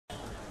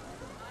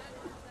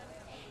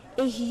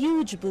A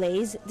huge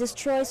blaze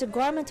destroys a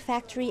garment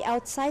factory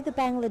outside the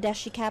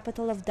Bangladeshi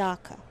capital of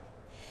Dhaka.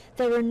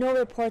 There were no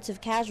reports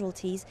of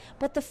casualties,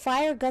 but the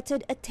fire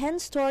gutted a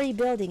 10-story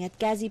building at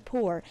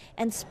Gazipur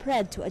and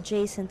spread to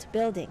adjacent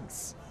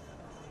buildings.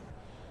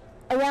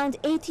 Around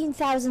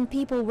 18,000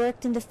 people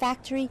worked in the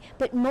factory,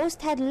 but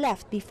most had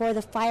left before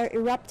the fire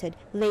erupted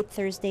late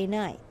Thursday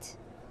night.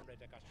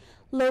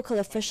 Local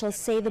officials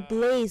say the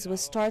blaze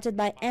was started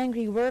by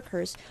angry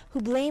workers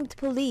who blamed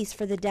police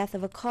for the death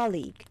of a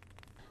colleague.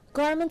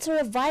 Garments are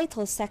a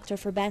vital sector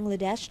for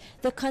Bangladesh.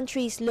 The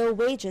country's low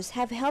wages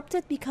have helped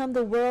it become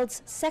the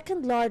world's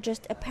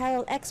second-largest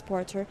apparel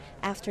exporter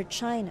after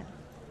China.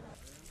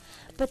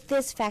 But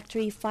this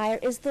factory fire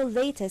is the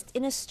latest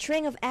in a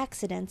string of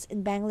accidents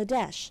in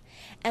Bangladesh.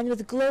 And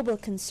with global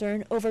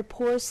concern over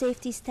poor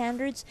safety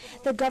standards,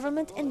 the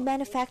government and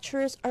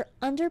manufacturers are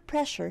under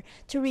pressure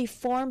to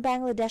reform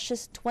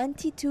Bangladesh's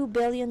 $22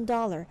 billion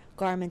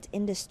garment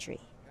industry.